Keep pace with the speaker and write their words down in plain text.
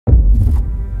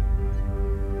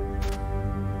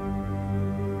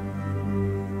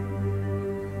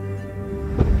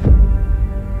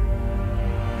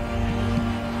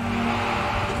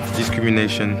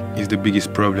Discrimination is the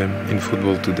biggest problem in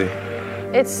football today.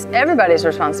 It's everybody's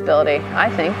responsibility, I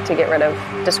think, to get rid of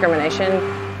discrimination.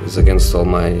 It's against all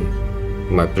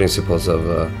my principles of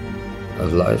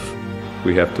life.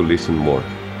 We have to listen more.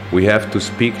 We have to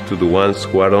speak to the ones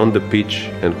who are on the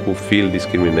pitch and who feel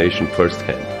discrimination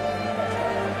firsthand.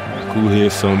 Could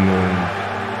hear some,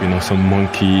 some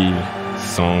monkey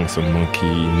song, some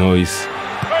monkey noise.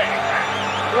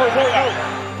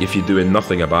 If you're doing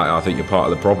nothing about it, I think you're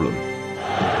part of the problem.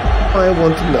 I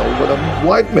want to know what a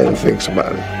white man thinks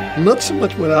about it, not so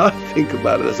much what I think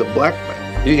about it as a black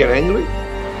man. You get angry?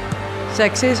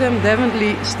 Sexism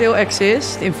definitely still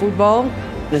exists in football.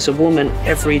 As a woman,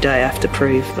 every day I have to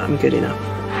prove that I'm good enough.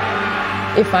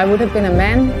 If I would have been a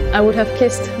man, I would have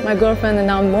kissed my girlfriend, and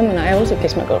now I'm a woman, I also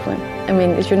kiss my girlfriend. I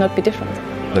mean, it should not be different.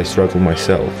 I struggle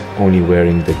myself, only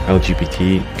wearing the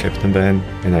LGBT captain band,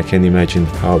 and I can imagine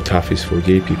how tough it is for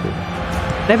gay people.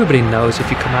 Everybody knows if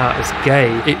you come out as gay,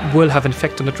 it will have an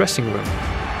effect on the dressing room.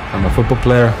 I'm a football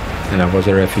player, and I was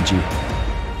a refugee.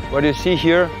 What you see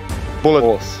here? Bullet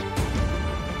holes.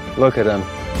 Look at them.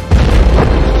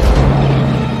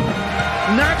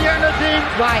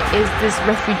 Why is this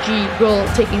refugee girl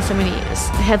taking so many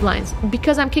headlines?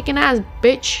 Because I'm kicking ass,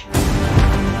 bitch.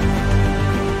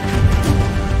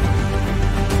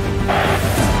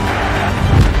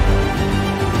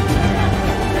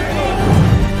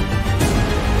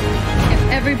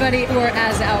 If everybody were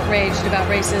as outraged about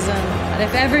racism,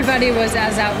 if everybody was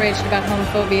as outraged about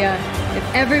homophobia, if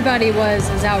everybody was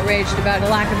as outraged about a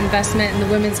lack of investment in the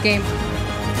women's game,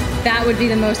 that would be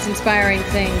the most inspiring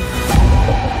thing.